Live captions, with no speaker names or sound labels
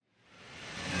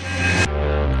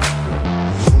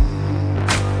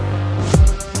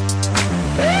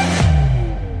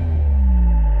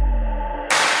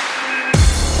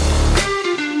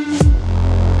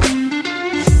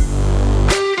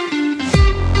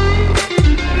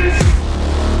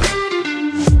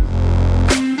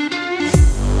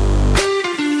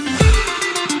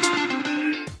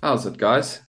How's it,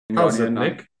 guys? How's Ronnie it, and I.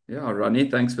 Nick? Yeah, Ronnie,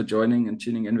 thanks for joining and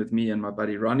tuning in with me and my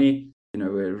buddy Ronnie.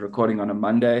 We're recording on a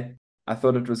Monday. I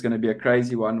thought it was going to be a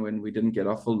crazy one when we didn't get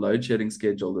our full load shedding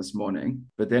schedule this morning.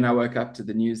 But then I woke up to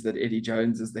the news that Eddie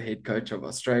Jones is the head coach of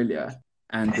Australia.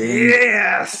 And then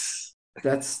Yes.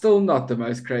 that's still not the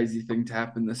most crazy thing to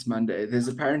happen this Monday. There's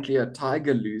apparently a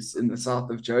tiger loose in the south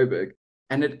of Joburg,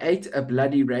 and it ate a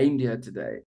bloody reindeer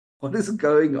today. What is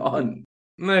going on?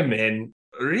 No, man.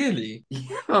 Really?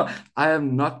 Yeah, I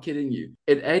am not kidding you.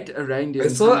 It ate a reindeer I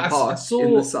in saw some I park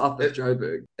in the saw south a, of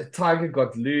Joburg. a tiger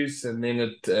got loose and then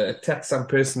it attacked some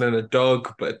person and a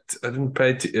dog, but I didn't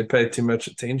pay too much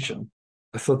attention.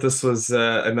 I thought this was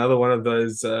another one of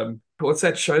those. What's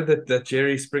that show that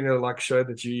Jerry Springer like show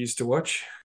that you used to watch?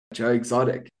 Joe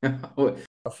Exotic.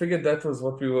 I figured that was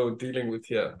what we were dealing with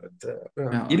here. But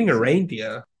Yeah, eating a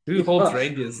reindeer. Who holds yeah,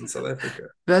 reindeers in South Africa?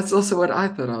 that's also what I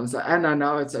thought. I was like, and I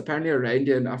know it's apparently a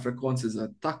reindeer in Afrikaans is a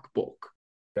takbok.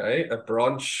 Okay, a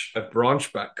branch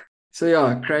back. So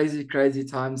yeah, crazy, crazy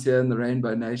times here in the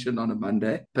Rainbow Nation on a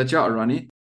Monday. But yeah, Ronnie,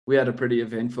 we had a pretty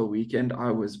eventful weekend. I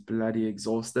was bloody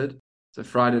exhausted. So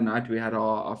Friday night we had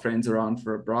our friends around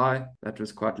for a braai. That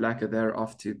was quite lacquer. They're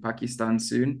off to Pakistan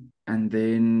soon. And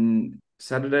then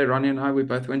Saturday, Ronnie and I, we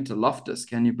both went to Loftus.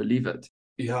 Can you believe it?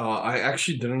 Yeah, I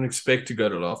actually didn't expect to go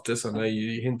to Loftus. I know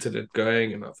you hinted at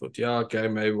going, and I thought, yeah, okay,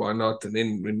 maybe why not? And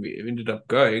then when we ended up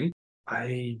going,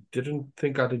 I didn't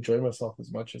think I'd enjoy myself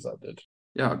as much as I did.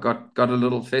 Yeah, got a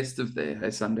little festive there. Hey,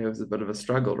 Sunday was a bit of a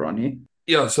struggle, Ronnie.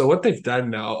 Yeah, so what they've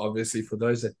done now, obviously, for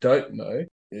those that don't know,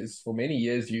 is for many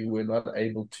years you were not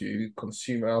able to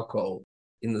consume alcohol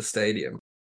in the stadium,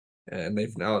 and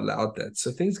they've now allowed that. So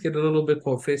things get a little bit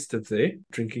more festive there,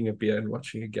 drinking a beer and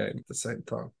watching a game at the same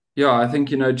time. Yeah, I think,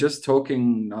 just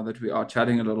talking now that we are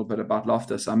chatting a little bit about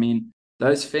Loftus, I mean,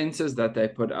 those fences that they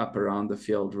put up around the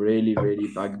field really, really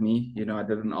bug me. I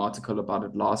did an article about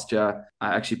it last year.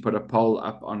 I actually put a poll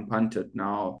up on Puntit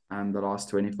now and the last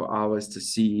 24 hours to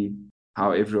see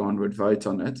how everyone would vote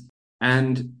on it.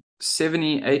 And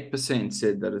 78%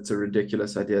 said that it's a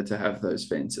ridiculous idea to have those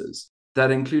fences. That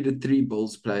included three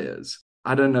Bulls players.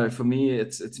 I don't know. For me,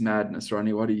 it's madness.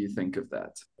 Ronnie, what do you think of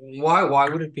that? Why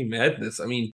would it be madness? I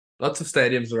mean, lots of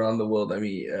stadiums around the world. I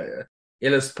mean,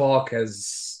 Ellis Park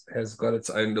has got its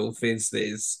own little fence.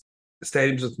 There's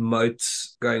stadiums with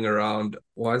moats going around.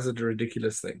 Why is it a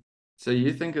ridiculous thing? So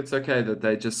you think it's okay that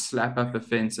they just slap up a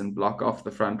fence and block off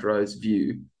the front row's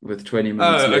view with 20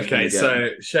 minutes Oh, left in okay. the game? So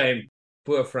shame,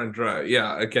 poor front row.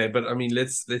 Yeah, okay. But I mean,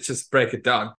 let's just break it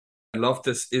down.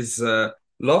 Loftus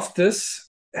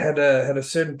had a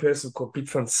certain person called Piet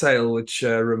van Sale, which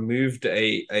removed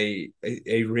a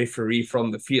referee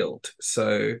from the field.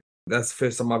 So that's the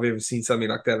first time I've ever seen something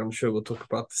like that. I'm sure we'll talk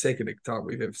about the second time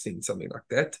we've ever seen something like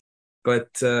that.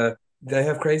 But they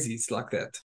have crazies like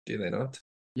that, do they not?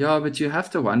 Yeah, but you have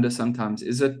to wonder sometimes,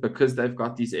 is it because they've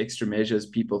got these extra measures,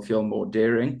 people feel more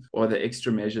daring, or the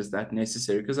extra measures that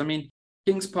necessary? Because I mean,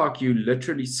 Kings Park, you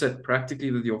literally sit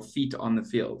practically with your feet on the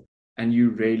field, and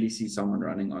you rarely see someone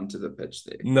running onto the pitch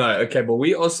there. No, okay, but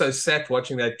we also sat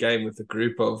watching that game with a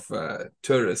group of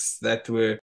tourists that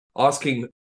were asking,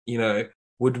 you know,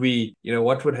 would we,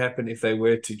 what would happen if they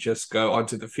were to just go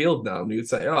onto the field now? And we would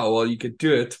say, oh, well, you could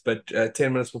do it, but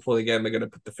 10 minutes before the game, they're going to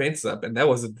put the fences up. And that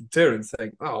was a deterrent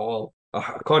saying, oh, well,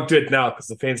 I can't do it now because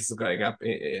the fences are going up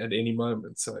at any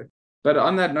moment. So, But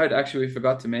on that note, actually, we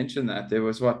forgot to mention that there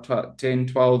was 10,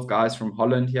 12 guys from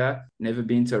Holland here, never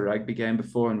been to a rugby game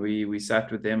before, and we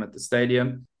sat with them at the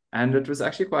stadium. And it was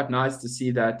actually quite nice to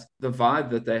see that the vibe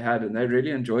that they had, and they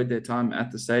really enjoyed their time at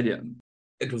the stadium.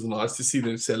 it was nice to see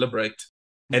them celebrate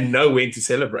and know when to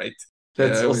celebrate.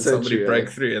 That's When also somebody true, broke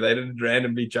eh? through, they didn't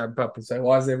randomly jump up and say,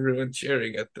 "Why is everyone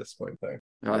cheering at this point?" Though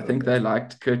I I don't think know. they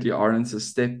liked Curtly Orange's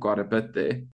step quite a bit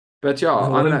there. But yeah, The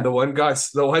on one, the that, one guy,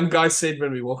 the one guy said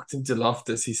when we walked into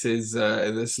Loftus, he says,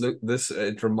 this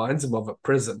it reminds him of a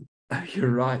prison." you're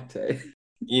right, eh?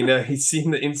 He's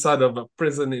seen the inside of a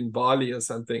prison in Bali or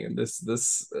something, and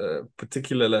this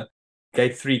particular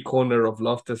gate 3 corner of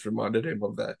Loftus reminded him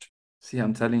of that. See,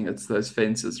 I'm telling you, it's those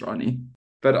fences, Ronnie.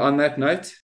 But on that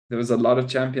note, there was a lot of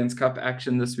Champions Cup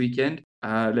action this weekend.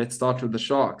 Let's start with the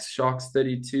Sharks. Sharks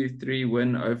 32-3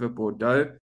 win over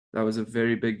Bordeaux. That was a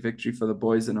very big victory for the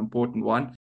boys, an important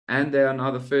one. And they are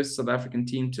now the first South African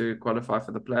team to qualify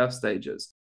for the playoff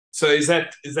stages. So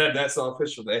that's not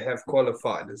official? They have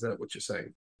qualified. Is that what you're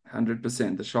saying?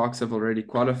 100%. The Sharks have already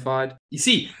qualified. You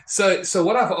see, so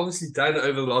what I've obviously done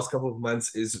over the last couple of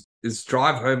months is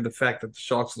drive home the fact that the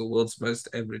Sharks are the world's most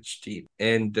average team,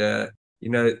 and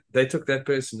they took that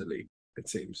personally. It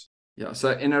seems. Yeah,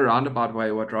 so in a roundabout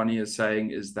way, what Ronnie is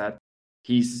saying is that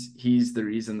he's the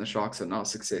reason the Sharks are now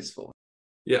successful.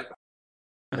 Yeah,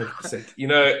 100%. You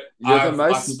know, You're the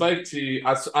most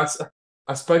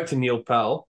I spoke to Neil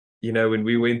Powell, you know, when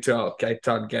we went to our Cape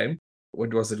Town game.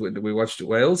 What was it when we watched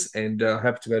Wales? And I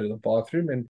happened to go to the bathroom,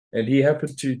 and he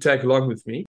happened to take along with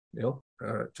me, Neil,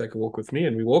 take a walk with me,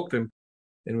 and we walked him,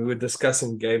 and we were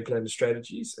discussing game plan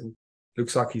strategies, and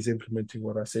looks like he's implementing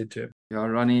what I said to him. Yeah,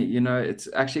 Ronnie, you know, it's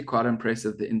actually quite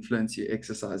impressive the influence you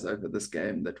exercise over this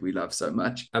game that we love so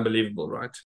much. Unbelievable,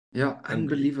 right? Yeah,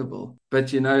 unbelievable.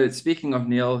 But, you know, speaking of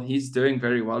Neil, he's doing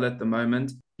very well at the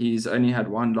moment. He's only had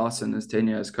one loss in his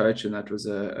tenure as coach, and that was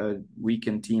a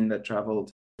weakened team that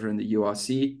traveled over in the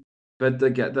URC. But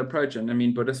the approach, and I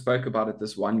mean, Buddha spoke about it,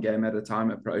 this one game at a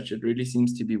time approach, it really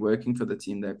seems to be working for the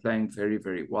team. They're playing very,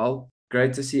 very well.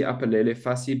 Great to see Apalele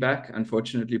Fassi back.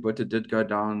 Unfortunately, Buddha did go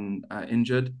down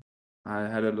injured. I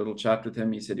had a little chat with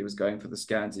him. He said he was going for the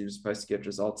scans. He was supposed to get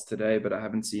results today, but I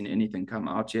haven't seen anything come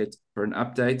out yet for an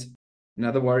update.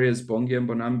 Another Warriors, Bongi and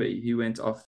Bonambi. He went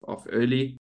off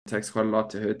early. It takes quite a lot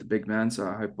to hurt the big man, so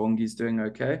I hope Bongi's doing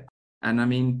okay. And I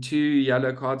mean, 2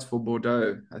 yellow cards for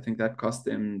Bordeaux. I think that cost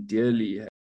them dearly.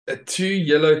 2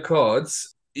 yellow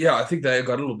cards. Yeah, I think they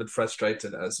got a little bit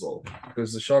frustrated as well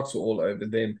because the Sharks were all over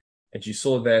them. And you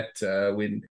saw that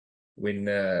when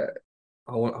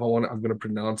I'm going to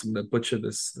pronounce, I'm going to butcher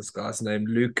this guy's name,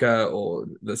 Luca, or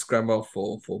the scrum half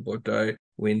for Bordeaux,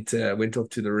 went off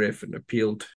to the ref and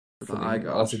appealed for them,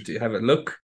 asked him to have a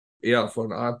look,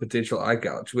 for an potential eye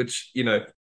gouge, which, you know,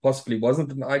 possibly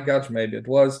wasn't an eye gouge, maybe it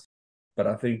was, but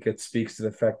I think it speaks to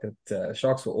the fact that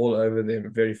Sharks were all over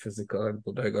them, very physical, and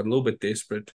Bordeaux got a little bit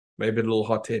desperate, maybe a little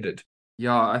hot-headed.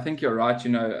 Yeah, I think you're right.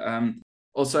 You know,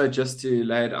 also, just to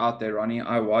lay it out there, Ronnie,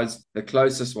 I was the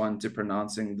closest one to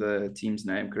pronouncing the team's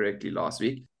name correctly last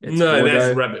week. It's no, Bordeaux.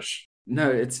 That's rubbish.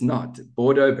 No, it's not.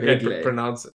 Bordeaux Begley. Okay,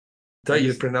 pronounce it.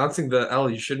 You're pronouncing the L.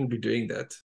 You shouldn't be doing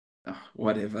that. Oh,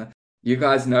 whatever. You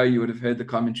guys know, you would have heard the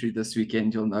commentary this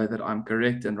weekend. You'll know that I'm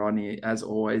correct, and Ronnie, as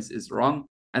always, is wrong.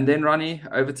 And then, Ronnie,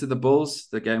 over to the Bulls,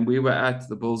 the game we were at,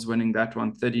 the Bulls winning that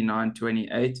one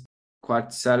 39-28.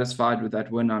 Quite satisfied with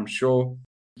that win, I'm sure.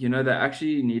 You know, they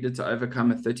actually needed to overcome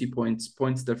a 30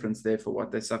 points difference there for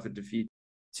what they suffered defeat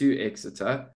to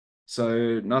Exeter.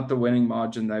 So not the winning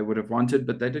margin they would have wanted,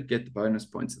 but they did get the bonus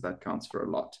points, so that counts for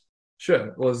a lot. Sure.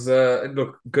 It was,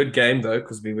 good game, though,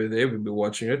 because we were there. We were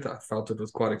watching it. I felt it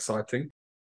was quite exciting.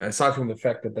 Aside from the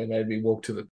fact that they made me walk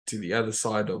to the other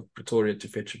side of Pretoria to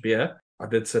fetch a beer, I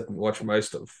did sit and watch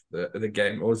most of the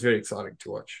game. It was very exciting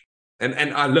to watch. And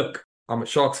I'm a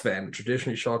Sharks fan.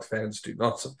 Traditionally, Sharks fans do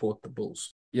not support the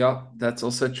Bulls. Yeah, that's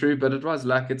also true, but it was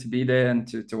lucky to be there and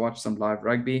to watch some live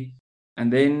rugby.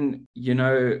 And then, you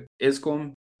know,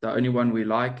 Eskom, the only one we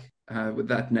like with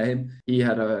that name, he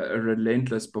had a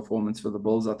relentless performance for the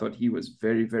Bulls. I thought he was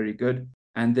very, very good.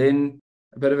 And then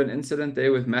a bit of an incident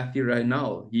there with Matthew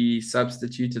Raynal. He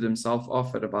substituted himself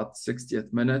off at about the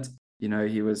 60th minute. You know,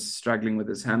 he was struggling with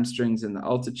his hamstrings in the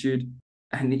altitude,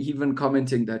 and even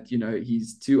commenting that, you know,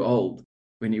 he's too old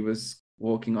when he was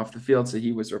walking off the field, so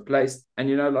he was replaced. And,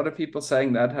 you know, a lot of people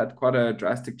saying that had quite a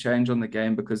drastic change on the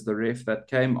game because the ref that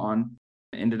came on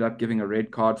ended up giving a red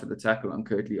card for the tackle on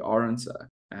Kirtley Arendse,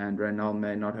 and Raynal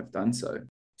may not have done so.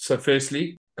 So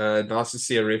firstly, nice to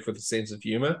see a ref with a sense of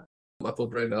humor. I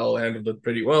thought Raynal handled it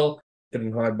pretty well.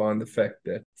 Didn't hide behind the fact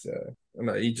that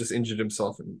he just injured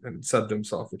himself and subbed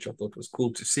himself, which I thought was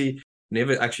cool to see.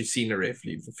 Never actually seen a ref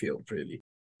leave the field, really,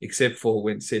 except for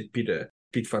when said Piet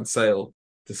van Zyl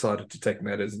decided to take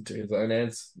matters into his own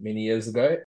hands many years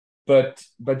ago. But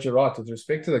you're right, with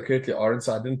respect to the Kirtley Arendse,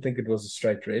 I didn't think it was a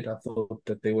straight red. I thought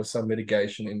that there was some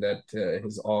mitigation in that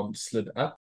his arm slid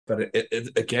up. But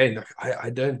again, I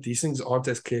don't. These things aren't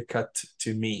as clear cut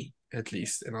to me, at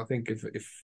least. And I think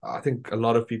I think a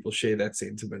lot of people share that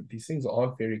sentiment. These things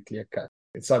aren't very clear cut.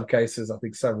 In some cases, I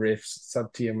think some refs, some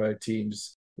TMO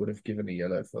teams would have given a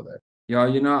yellow for that. Yeah,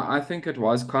 you know, I think it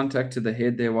was contact to the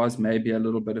head. There was maybe a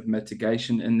little bit of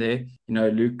mitigation in there. You know,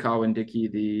 Luke Cowan-Dickey,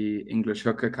 the English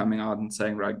hooker, coming out and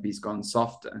saying rugby's gone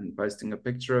soft and posting a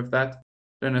picture of that.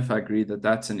 I don't know if I agree that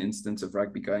that's an instance of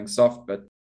rugby going soft, but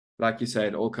like you say,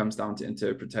 it all comes down to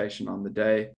interpretation on the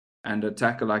day. And a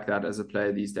tackle like that as a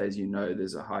player these days, you know,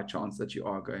 there's a high chance that you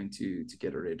are going to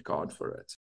get a red card for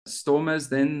it. Stormers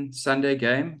then, Sunday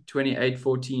game,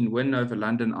 28-14 win over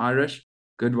London Irish.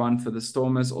 Good one for the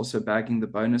Stormers, also bagging the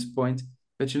bonus point.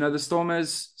 But, you know, the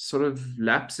Stormers sort of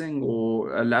lapsing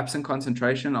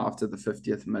concentration after the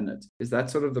 50th minute. Is that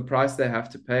sort of the price they have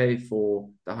to pay for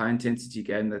the high-intensity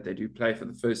game that they do play for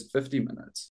the first 50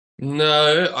 minutes?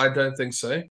 No, I don't think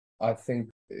so. I think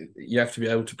you have to be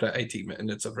able to play 80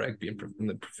 minutes of rugby in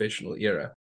the professional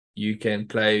era. You can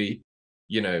play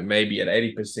maybe at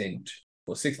 80%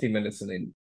 for 60 minutes and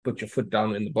then put your foot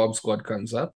down when the bomb squad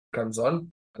comes on.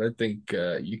 I don't think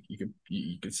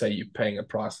you could say you're paying a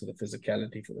price for the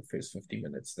physicality for the first 50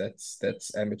 minutes.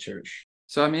 That's amateurish.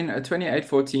 So, I mean, a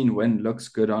 28-14 win looks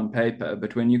good on paper,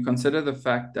 but when you consider the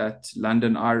fact that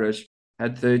London Irish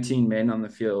had 13 men on the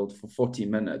field for 40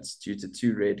 minutes due to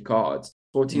 2 red cards,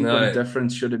 14-point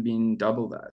difference should have been double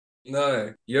that.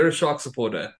 No, you're a Sharks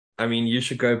supporter. I mean, you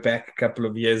should go back a couple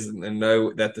of years and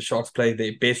know that the Sharks play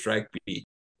their best rugby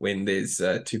when there's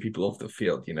 2 people off the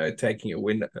field, taking a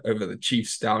win over the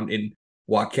Chiefs down in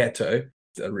Waikato,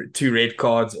 2 red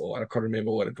cards, or I can't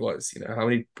remember what it was. How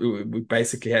many, we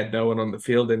basically had no one on the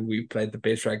field and we played the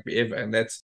best rugby ever. And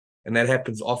that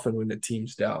happens often when the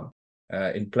team's down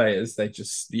in players.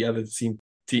 The other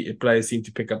players seem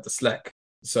to pick up the slack.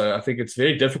 So I think it's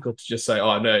very difficult to just say,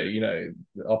 oh, no, the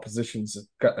opposition's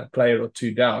a player or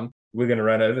 2 down, we're going to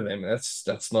run over them.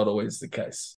 That's not always the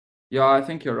case. Yeah, I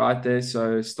think you're right there.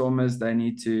 So Stormers, they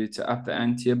need to up the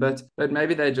ante a bit, but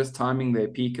maybe they're just timing their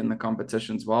peak in the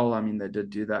competitions well. I mean, they did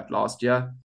do that last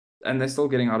year, and they're still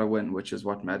getting out a win, which is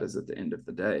what matters at the end of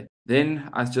the day. Then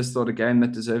I just thought a game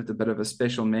that deserved a bit of a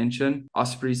special mention.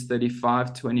 Ospreys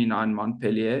 35-29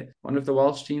 Montpellier, one of the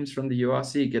Welsh teams from the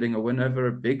URC getting a win over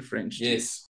a big French team.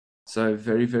 Yes. So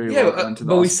very, very well done to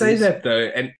the Ospreys. But we say that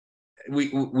though, and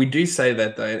we do say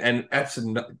that though, and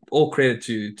absolutely all credit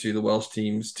to the Welsh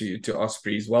teams, to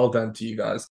Ospreys. Well done to you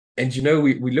guys. And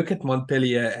we look at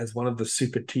Montpellier as one of the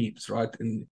super teams, right,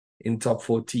 in top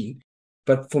 14.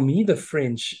 But for me, the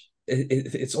French,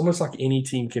 it's almost like any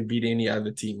team can beat any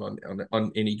other team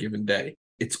on any given day.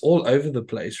 It's all over the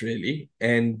place, really.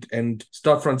 And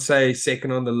Stade Francais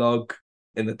second on the log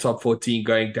in the top 14,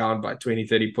 going down by 20,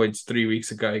 30 points 3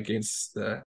 weeks ago against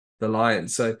the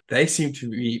Lions. So they seem to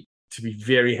be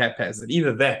very haphazard.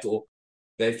 Either that or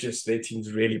their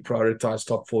teams really prioritize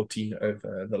top 14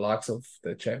 over the likes of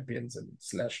the Champions and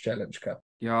 / Challenge Cup.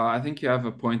 Yeah, I think you have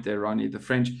a point there, Ronnie. The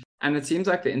French, and it seems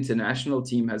like the international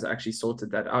team has actually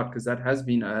sorted that out, because that has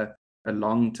been a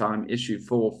long time issue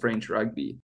for French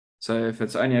rugby. So if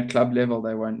it's only at club level,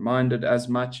 they won't mind it as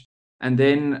much. And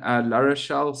then La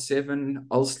Rochelle 7,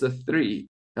 Ulster 3.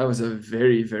 That was a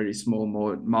very, very small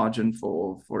margin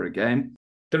for a game.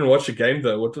 Didn't watch the game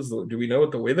though. Do we know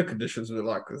what the weather conditions were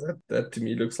like? Because that to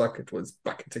me looks like it was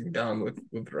bucketing down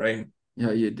with rain.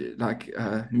 Yeah, you did like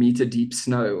meter deep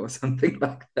snow or something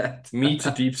like that.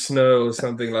 Meter deep snow or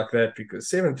something like that, because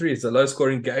 7-3 is a low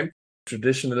scoring game.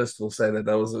 Traditionalists will say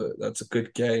that's a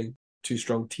good game. 2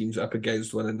 strong teams up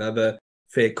against one another,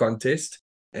 fair contest.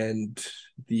 And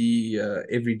the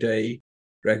everyday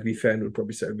rugby fan would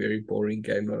probably say a very boring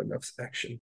game, not enough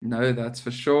action. No, that's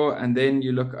for sure. And then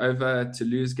you look over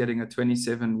Toulouse getting a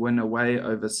 27 win away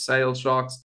over Sale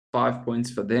Sharks, 5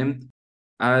 points for them.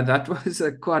 That was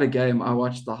quite a game. I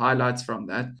watched the highlights from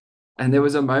that. And there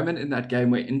was a moment in that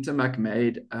game where Intermac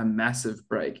made a massive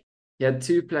break. He had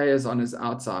 2 players on his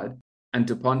outside and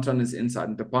Dupont on his inside,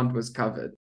 and Dupont was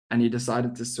covered. And he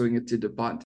decided to swing it to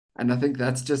Dupont. And I think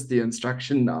that's just the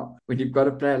instruction now. When you've got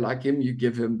a player like him, you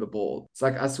give him the ball. It's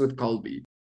like us with Colby.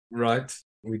 Right.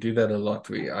 We do that a lot.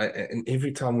 And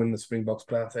every time when the Springboks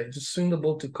play, I say, just swing the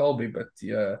ball to Colby. But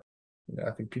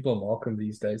I think people mark him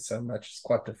these days so much, it's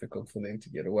quite difficult for them to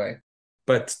get away.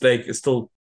 But they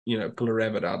still, pull a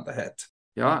rabbit out the hat.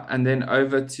 Yeah, and then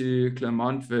over to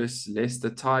Clermont versus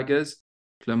Leicester Tigers.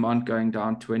 Clermont going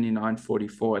down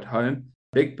 29-44 at home.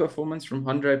 Big performance from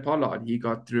Andre Pollard. He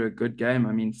got through a good game.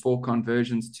 I mean, 4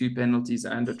 conversions, 2 penalties,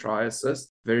 and a try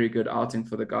assist. Very good outing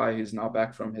for the guy who's now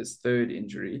back from his 3rd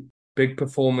injury. Big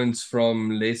performance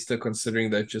from Leicester, considering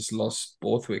they've just lost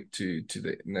Borthwick to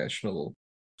the national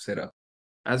setup.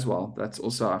 As well, that's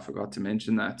also, I forgot to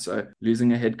mention that. So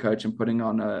losing a head coach and putting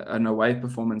on an away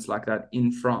performance like that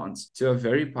in France to a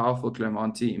very powerful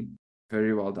Clermont team.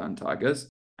 Very well done, Tigers.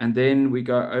 And then we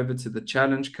go over to the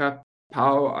Challenge Cup.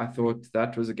 Pau, I thought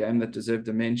that was a game that deserved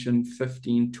a mention.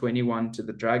 15-21 to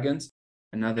the Dragons.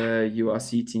 Another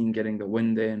URC team getting the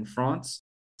win there in France.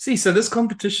 See, so this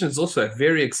competition is also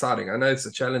very exciting. I know it's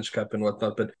a Challenge Cup and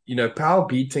whatnot, but, Pau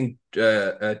beating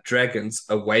Dragons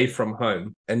away from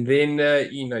home. And then,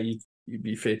 you'd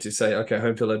be fair to say, okay,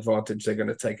 home field advantage, they're going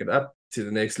to take it up to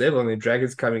the next level. And then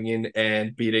Dragons coming in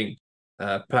and beating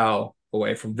Pau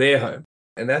away from their home.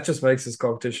 And that just makes this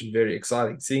competition very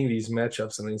exciting, seeing these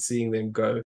matchups and then seeing them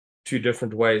go 2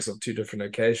 different ways on 2 different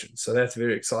occasions. So that's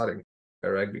very exciting,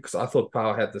 rugby, because I thought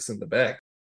Pau had this in the bag.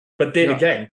 But then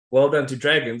again, well done to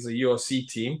Dragons, a URC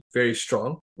team, very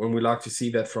strong, when we like to see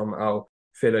that from our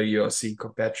fellow URC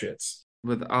compatriots.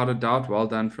 Without a doubt, well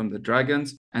done from the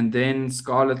Dragons. And then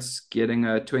Scarlets getting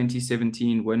a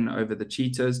 2017 win over the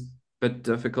Cheetahs. Bit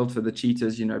difficult for the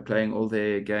Cheetahs, playing all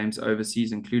their games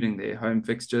overseas, including their home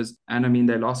fixtures. And I mean,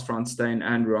 they lost Frans Steyn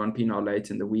and Ruan Pienaar late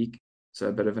in the week. So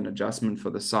a bit of an adjustment for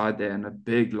the side there and a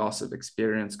big loss of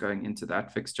experience going into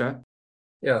that fixture.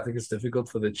 Yeah, I think it's difficult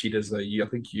for the Cheetahs, though. I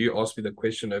think you asked me the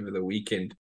question over the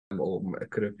weekend, or it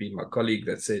could have been my colleague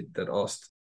that asked,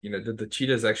 did the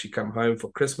Cheetahs actually come home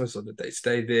for Christmas or did they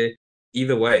stay there?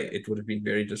 Either way, it would have been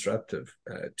very disruptive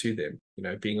to them,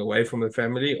 being away from the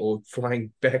family or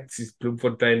flying back to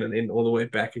Bloemfontein and then all the way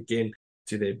back again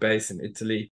to their base in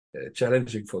Italy.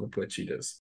 Challenging for the poor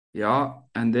Cheetahs. Yeah,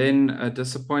 and then a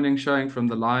disappointing showing from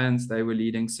the Lions. They were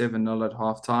leading 7-0 at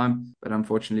halftime, but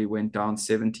unfortunately went down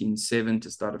 17-7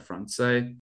 to start a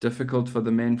Francais. Difficult for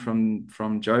the men from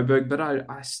Joburg, but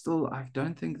I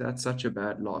don't think that's such a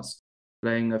bad loss.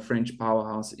 Playing a French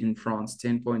powerhouse in France,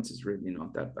 10 points is really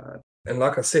not that bad. And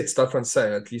like I said, Stade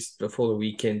Francais, at least before the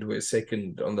weekend, were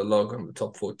second on the log on the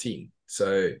top 14.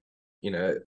 So,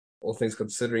 all things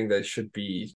considering, they should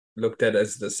be looked at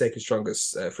as the second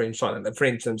strongest French side. And the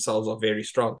French themselves are very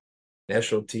strong.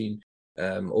 National team,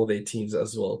 all their teams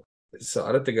as well. So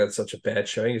I don't think that's such a bad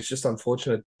showing. It's just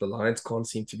unfortunate the Lions can't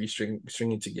seem to be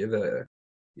stringing together,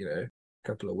 a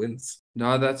couple of wins.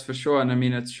 No, that's for sure. And I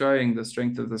mean, it's showing the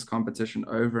strength of this competition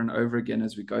over and over again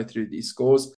as we go through these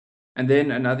scores. And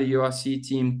then another URC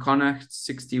team, Connacht,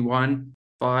 61-5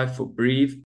 for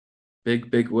Brive.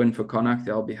 Big win for Connacht.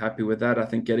 They'll be happy with that. I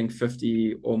think getting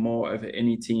 50 or more over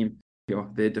any team,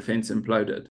 their defense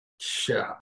imploded.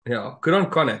 Sure. Yeah, good on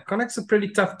Connacht. Connacht's a pretty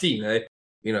tough team, eh?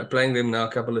 Playing them now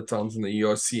a couple of times in the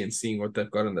URC and seeing what they've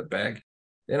got in the bag.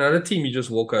 They're not a team you just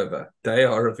walk over. They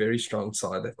are a very strong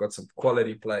side. They've got some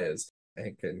quality players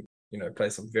and can, play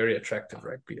some very attractive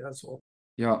rugby as well.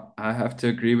 Yeah, I have to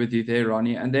agree with you there,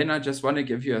 Ronnie. And then I just want to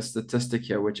give you a statistic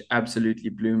here, which absolutely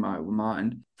blew my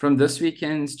mind. From this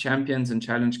weekend's Champions and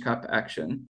Challenge Cup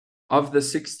action, of the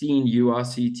 16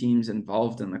 URC teams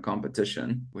involved in the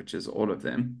competition, which is all of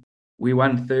them, we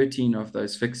won 13 of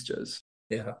those fixtures.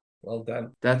 Yeah, well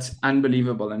done. That's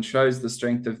unbelievable and shows the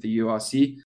strength of the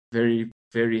URC. Very,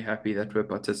 very happy that we're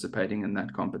participating in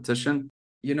that competition.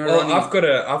 Ronnie, I've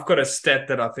got a stat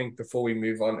that I think before we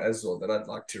move on as well that I'd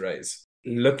like to raise.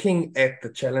 Looking at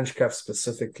the Challenge Cup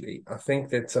specifically, I think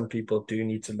that some people do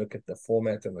need to look at the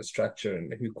format and the structure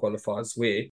and who qualifies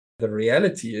where. The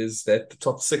reality is that the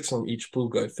top 6 from each pool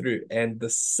go through, and the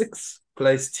 6th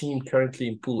place team currently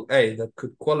in Pool A that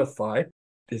could qualify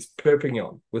is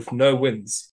Perpignan with no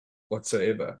wins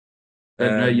whatsoever.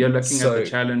 No, you're looking at the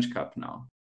Challenge Cup now.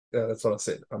 Yeah, that's what I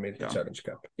said. I mean, the Challenge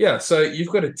Cup. Yeah, so you've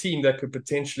got a team that could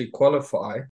potentially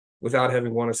qualify without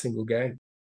having won a single game.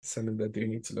 Something they do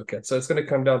need to look at. So it's going to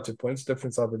come down to points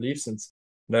difference, I believe, since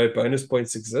no bonus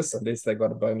points exist unless they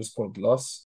got a bonus point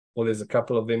loss, or there's a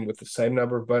couple of them with the same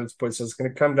number of bonus points. So it's going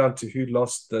to come down to who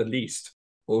lost the least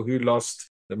or who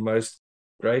lost the most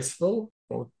graceful,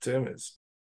 or term is.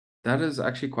 That is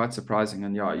actually quite surprising.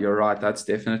 And yeah, you're right. That's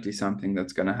definitely something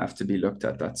that's going to have to be looked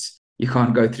at. You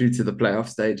can't go through to the playoff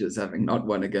stages having not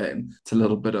won a game. It's a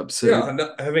little bit absurd. Yeah,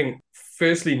 having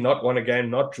firstly not won a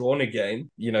game, not drawn a game.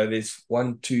 There's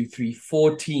 1, 2, 3,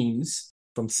 4 teams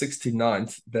from 6th to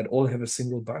 9th that all have a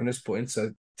single bonus point. So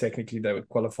technically they would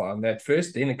qualify on that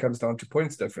first. Then it comes down to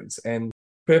points difference. And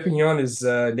Perpignan is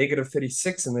negative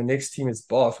 36 and the next team is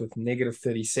Bath with negative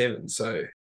 37. So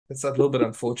it's a little bit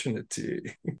unfortunate to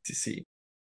see.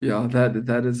 Yeah,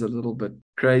 that is a little bit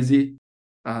crazy.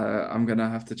 I'm going to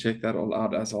have to check that all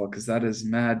out as well, because that is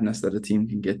madness that a team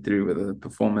can get through with a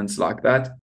performance like that.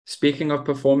 Speaking of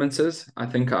performances, I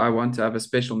think I want to have a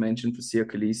special mention for Siya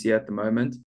Kolisi at the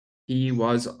moment. He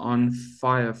was on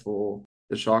fire for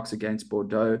the Sharks against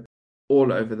Bordeaux,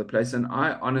 all over the place. And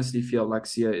I honestly feel like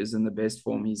Siya is in the best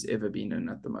form he's ever been in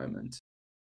at the moment.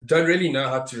 Don't really know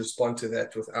how to respond to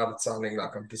that without it sounding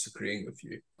like I'm disagreeing with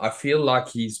you. I feel like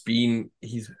he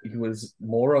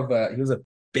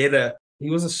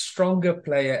was a stronger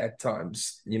player at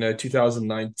times.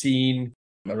 2019,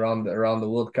 around the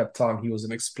World Cup time, he was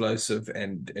an explosive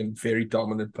and very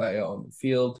dominant player on the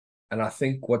field. And I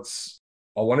think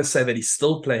I want to say that he's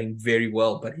still playing very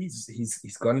well, but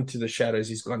he's gone into the shadows,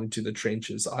 he's gone into the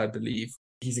trenches, I believe.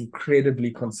 He's incredibly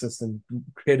consistent,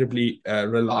 incredibly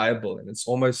reliable, and he's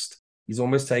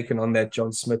almost taken on that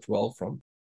John Smith role from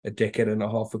a decade and a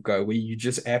half ago, where you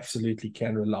just absolutely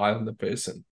can rely on the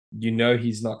person.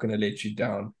 He's not going to let you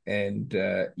down, and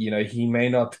he may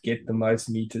not get the most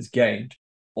meters gained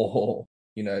or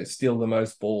steal the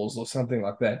most balls or something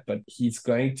like that, but he's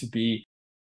going to be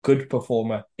good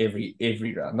performer every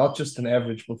round, not just an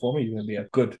average performer. He's going to be a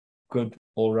good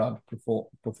all-round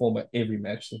performer every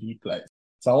match that he plays.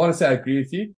 So I want to say I agree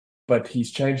with you, but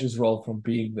he's changed his role from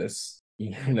being this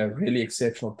really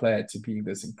exceptional player to being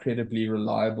this incredibly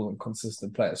reliable and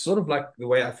consistent player. Sort of like the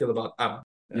way I feel about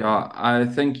Yeah, I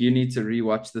think you need to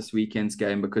rewatch this weekend's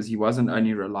game because he wasn't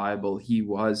only reliable, he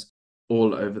was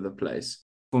all over the place.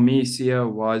 For me, Sia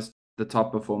was the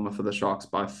top performer for the Sharks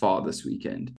by far this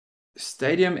weekend.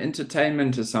 Stadium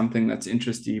entertainment is something that's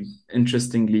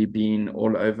interestingly been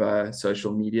all over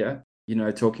social media,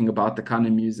 talking about the kind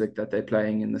of music that they're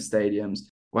playing in the stadiums,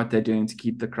 what they're doing to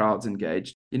keep the crowds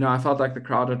engaged. I felt like the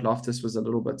crowd at Loftus was a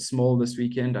little bit small this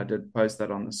weekend. I did post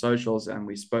that on the socials and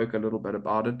we spoke a little bit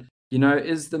about it.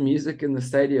 Is the music in the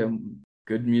stadium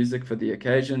good music for the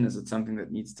occasion? Is it something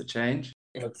that needs to change?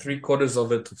 Three-quarters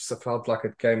of it felt like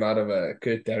it came out of a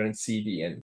Kurt Darren CD,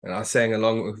 and I sang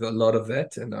along with a lot of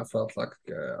that, and I felt like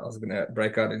I was going to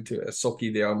break out into a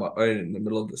socky there on my own in the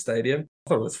middle of the stadium. I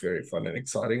thought it was very fun and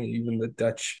exciting. Even the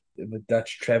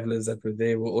Dutch travelers that were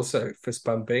there were also fist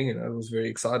pumping, and it was very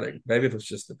exciting. Maybe it was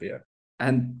just the beer.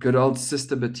 And good old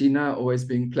Sister Bettina always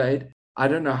being played. I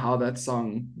don't know how that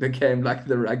song became like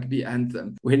the rugby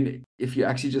anthem if you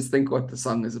actually just think what the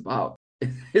song is about.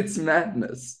 It's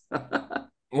madness.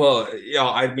 Well, yeah,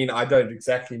 I mean, I don't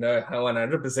exactly know how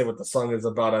 100% what the song is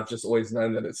about. I've just always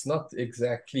known that it's not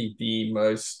exactly the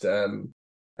most, I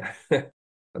don't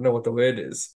know what the word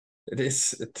is. It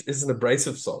is an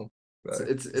abrasive song.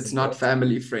 It's not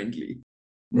family friendly.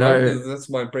 No, right? That's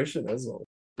my impression as well.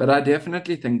 But I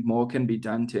definitely think more can be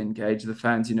done to engage the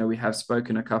fans. We have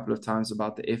spoken a couple of times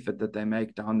about the effort that they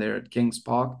make down there at Kings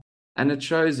Park. And it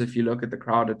shows if you look at the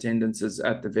crowd attendances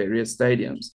at the various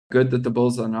stadiums. Good that the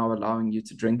Bulls are now allowing you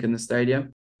to drink in the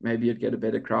stadium. Maybe you'd get a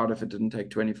better crowd if it didn't take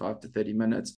 25 to 30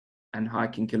 minutes and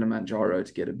hiking Kilimanjaro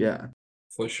to get a beer.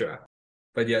 For sure.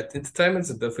 But yeah, entertainment's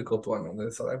a difficult one. And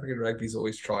the South African rugby's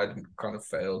always tried and kind of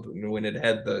failed. When it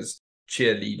had those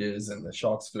cheerleaders and the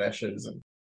Sharks flashes, and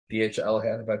DHL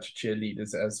had a bunch of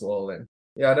cheerleaders as well. And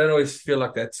yeah, I don't always feel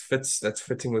like that's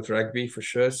fitting with rugby for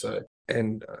sure. So,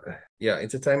 and yeah,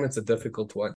 entertainment's a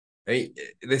difficult one. I mean,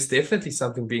 there's definitely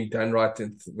something being done right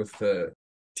with the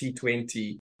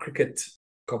T20 cricket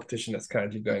competition that's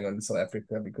currently going on in South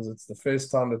Africa, because it's the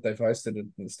first time that they've hosted it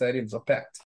and the stadiums are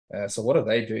packed. So what are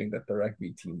they doing that the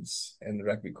rugby teams and the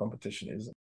rugby competition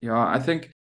isn't? Yeah, I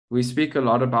think we speak a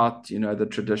lot about, the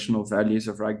traditional values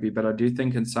of rugby, but I do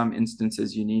think in some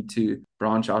instances you need to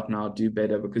branch out now, do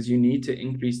better, because you need to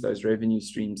increase those revenue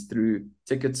streams through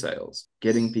ticket sales,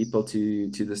 getting people to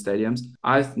the stadiums.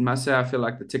 I must say, I feel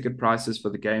like the ticket prices for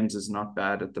the games is not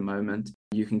bad at the moment.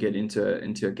 You can get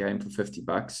into a game for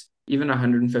 $50. Even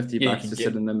 $150 to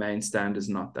sit in the main stand is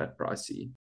not that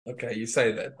pricey. Okay, you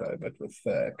say that though, but with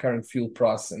current fuel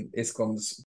price and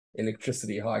Eskom's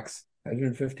electricity hikes,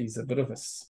 150 is a bit of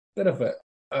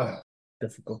a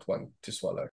difficult one to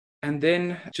swallow. And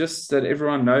then just that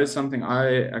everyone knows something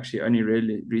I actually only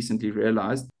really recently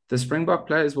realized, the Springbok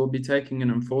players will be taking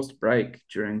an enforced break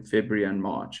during February and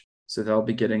March. So they'll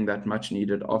be getting that much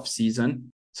needed off season.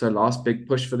 So last big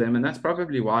push for them. And that's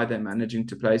probably why they're managing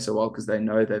to play so well, because they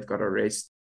know they've got a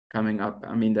rest coming up.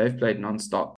 I mean, they've played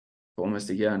nonstop for almost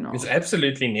a year now. It's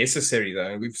absolutely necessary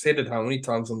though. We've said it how many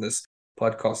times on this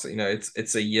podcast.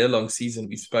 It's a year-long season.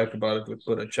 We spoke about it with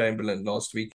Buddha Chamberlain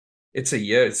last week. It's a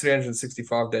year. It's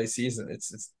 365-day season.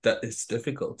 It's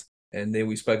difficult. And then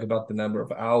we spoke about the number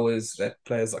of hours that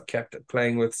players are kept at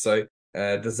playing with. So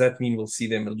does that mean we'll see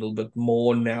them a little bit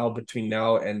more now between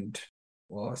now and,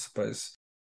 well, I suppose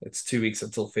it's 2 weeks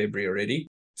until February already.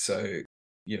 So,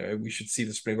 we should see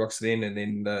the Springboks then, and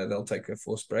then they'll take a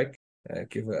forced break,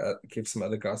 give some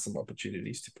other guys some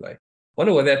opportunities to play.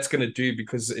 Wonder what that's going to do,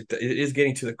 because it is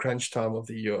getting to the crunch time of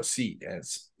the URC. And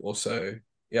it's also,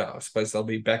 I suppose they'll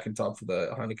be back in time for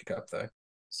the Heineken Cup though.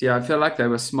 So I feel like they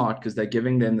were smart because they're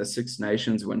giving them the Six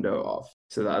Nations window off.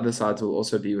 So the other sides will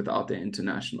also be without their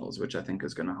internationals, which I think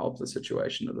is going to help the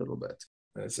situation a little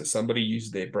bit. So somebody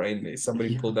used their brain there.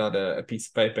 Somebody pulled out a piece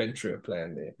of paper and drew a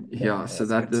plan there. Yeah, so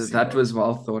that was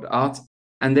well thought out.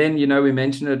 And then, we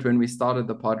mentioned it when we started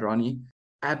the pod, Ronnie.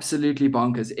 Absolutely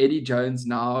bonkers. Eddie Jones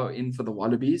now in for the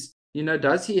Wallabies.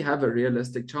 Does he have a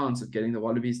realistic chance of getting the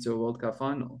Wallabies to a World Cup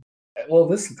final? Well,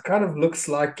 this kind of looks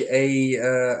like a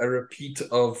repeat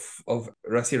of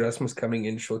Rassie Erasmus coming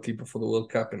in shortly before the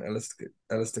World Cup and Alistair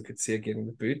Coetzee getting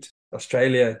the boot.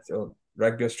 Australia, or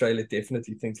Rugby Australia,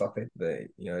 definitely thinks like they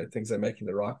thinks they're making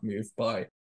the right move by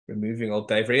removing old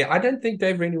Dave Rennie. I don't think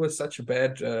Dave Rennie was such a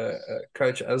bad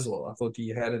coach as well. I thought he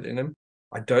had it in him.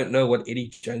 I don't know what Eddie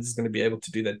Jones is going to be able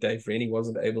to do that Dave Rennie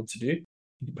wasn't able to do.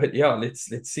 But yeah, let's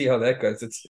see how that goes.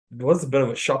 It was a bit of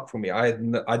a shock for me. I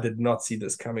did not see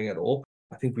this coming at all.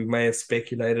 I think we may have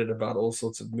speculated about all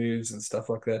sorts of moves and stuff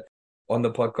like that on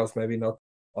the podcast, maybe not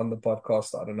on the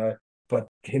podcast. I don't know. But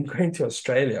him going to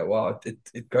Australia, wow,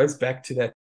 it goes back to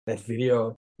that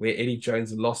video where Eddie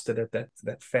Jones lost it at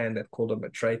that fan that called him a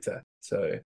traitor.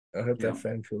 So I hope Yeah. that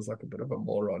fan feels like a bit of a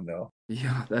moron now.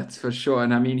 Yeah, that's for sure.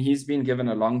 And I mean, he's been given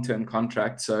a long-term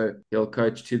contract, so he'll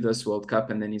coach to this World Cup,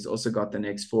 and then he's also got the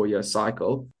next 4-year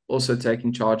cycle, also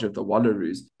taking charge of the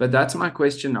Wallaroos. But that's my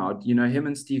question now. You know, him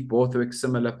and Steve Borthwick,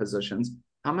 similar positions.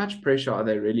 How much pressure are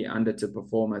they really under to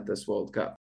perform at this World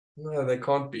Cup? No, they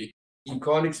can't be. You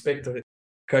can't expect a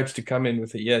coach to come in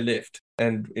with a year left,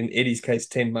 and in Eddie's case,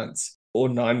 10 months or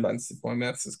 9 months, if my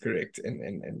maths is correct,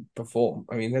 and perform.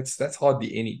 I mean, that's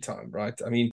hardly any time, right? I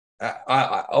mean,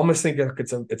 I almost think like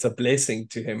it's a blessing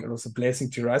to him. It was a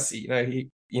blessing to Rassie.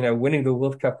 Winning the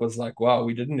World Cup was like, wow,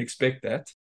 we didn't expect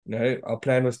that. Our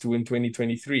plan was to win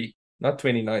 2023, not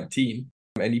 2019.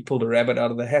 And he pulled a rabbit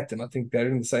out of the hat. And I think they're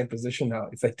in the same position now.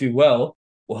 If they do well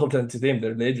done to them.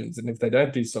 They're legends. And if they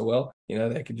don't do so well,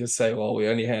 they can just say, well, we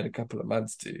only had a couple of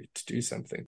months to do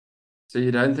something. So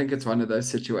you don't think it's one of those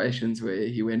situations where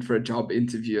he went for a job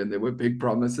interview and there were big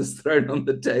promises thrown on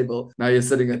the table? Now you're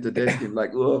sitting at the desk and you're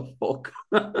like, oh, fuck.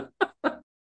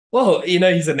 Well,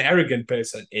 he's an arrogant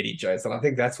person, Eddie Jones, and I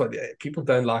think that's what people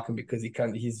don't like him, because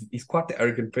he's quite the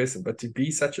arrogant person. But to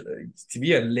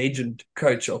be a legend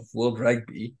coach of world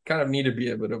rugby, kind of need to be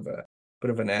a bit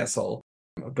of an asshole,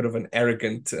 a bit of an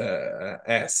arrogant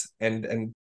ass,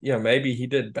 and maybe he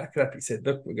did back it up. He said,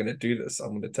 "Look, we're going to do this.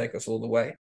 I'm going to take us all the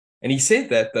way." And he said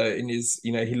that though in his,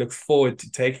 he looks forward to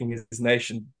taking his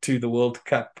nation to the World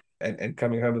Cup and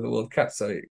coming home with the World Cup.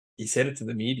 So he said it to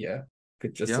the media.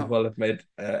 Could just as well have made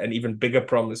an even bigger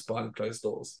promise behind closed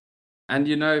doors. And,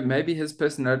 maybe his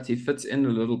personality fits in a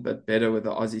little bit better with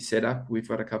the Aussie setup. We've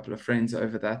got a couple of friends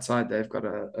over that side. They've got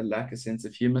a lack of sense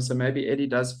of humor. So maybe Eddie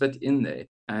does fit in there.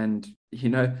 And,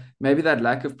 maybe that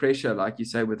lack of pressure, like you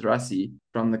say with Rassie,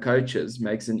 from the coaches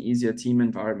makes an easier team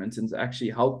environment and is actually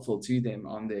helpful to them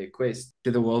on their quest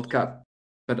to the World Cup.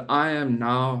 But I am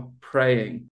now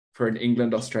praying for an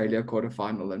England-Australia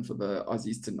quarterfinal and for the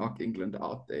Aussies to knock England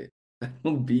out there. That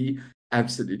will be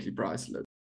absolutely priceless.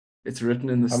 It's written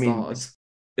in the stars.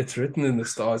 It's written in the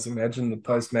stars. Imagine the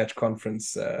post-match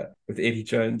conference with Eddie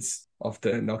Jones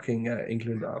after knocking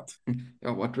England out.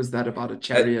 Yeah, what was that about a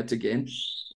chariot again?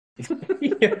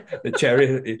 The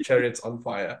chariot's on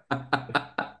fire.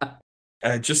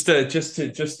 I just want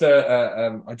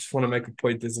to make a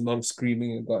point. There's a lot of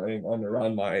screaming going on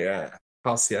around my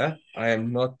house here. I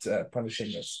am not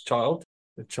punishing this child.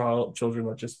 Children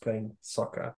are just playing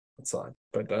soccer outside.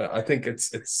 But I think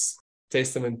it's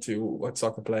testament to what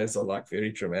soccer players are like,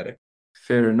 very dramatic.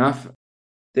 Fair enough.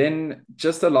 Then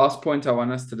just the last point I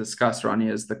want us to discuss, Ronnie,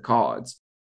 is the cards.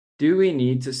 Do we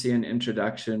need to see an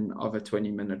introduction of a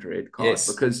 20-minute red card? Yes.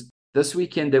 Because this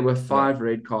weekend there were 5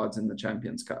 red cards in the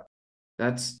Champions Cup.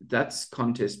 That's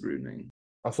contest ruining.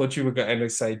 I thought you were going to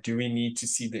say, do we need to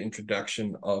see the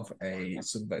introduction of a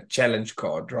sort of a challenge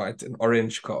card, right? An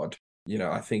orange card.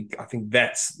 I think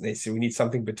that's necessary. We need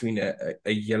something between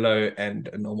a yellow and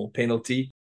a normal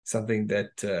penalty, something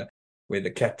that where the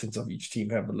captains of each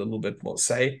team have a little bit more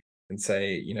say and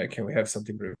say, can we have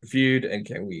something reviewed, and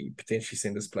can we potentially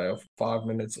send this player off 5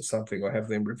 minutes or something, or have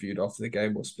them reviewed after the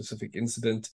game or specific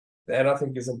incident. That I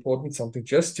think is important, something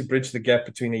just to bridge the gap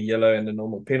between a yellow and a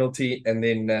normal penalty. And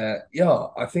then,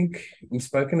 I think we've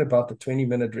spoken about the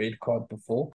 20-minute red card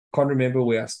before. Can't remember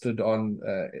where I stood on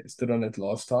it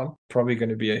last time. Probably going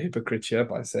to be a hypocrite here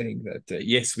by saying that,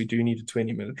 yes, we do need a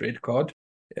 20-minute red card,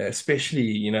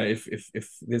 especially,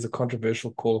 if there's a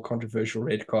controversial call, controversial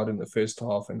red card in the first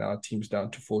half, and our team's down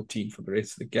to 14 for the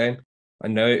rest of the game. I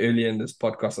know earlier in this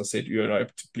podcast I said,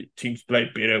 teams play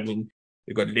better when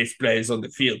you've got less players on the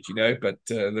field, but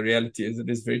the reality is it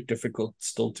is very difficult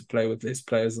still to play with less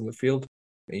players on the field.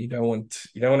 And you don't want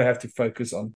to have to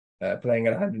focus on playing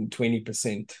at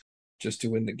 120% just to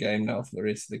win the game now for the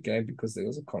rest of the game because there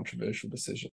was a controversial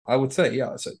decision. I would say,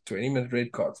 so 20-minute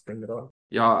red cards, bring it on.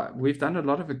 Yeah, we've done a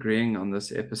lot of agreeing on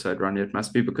this episode, Ronnie. It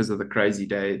must be because of the crazy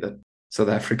day that South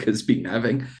Africa's been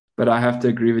having. But I have to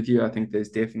agree with you. I think there's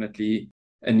definitely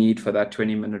a need for that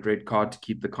 20-minute red card to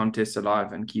keep the contest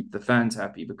alive and keep the fans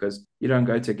happy, because you don't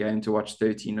go to a game to watch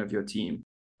 13 of your team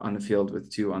on the field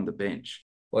with 2 on the bench.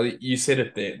 Well, you said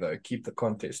it there, though. Keep the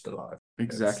contest alive.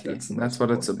 Exactly. That's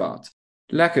what it's about.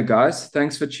 Lekker, guys.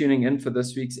 Thanks for tuning in for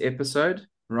this week's episode.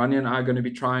 Ronnie and I are going to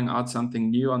be trying out something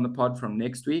new on the pod from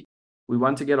next week. We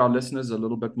want to get our listeners a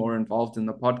little bit more involved in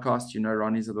the podcast.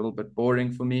 Ronnie's a little bit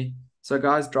boring for me. So,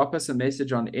 guys, drop us a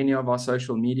message on any of our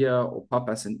social media or pop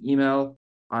us an email.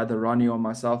 Either Ronnie or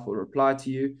myself will reply to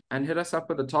you, and hit us up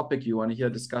with a topic you want to hear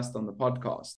discussed on the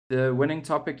podcast. The winning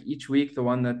topic each week, the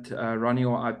one that Ronnie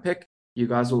or I pick, You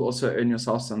guys will also earn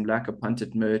yourself some Lacquer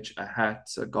Punted merch, a hat,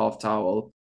 a golf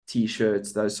towel,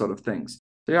 t-shirts, those sort of things.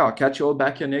 So yeah, I'll catch you all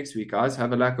back here next week, guys.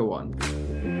 Have a lacquer one.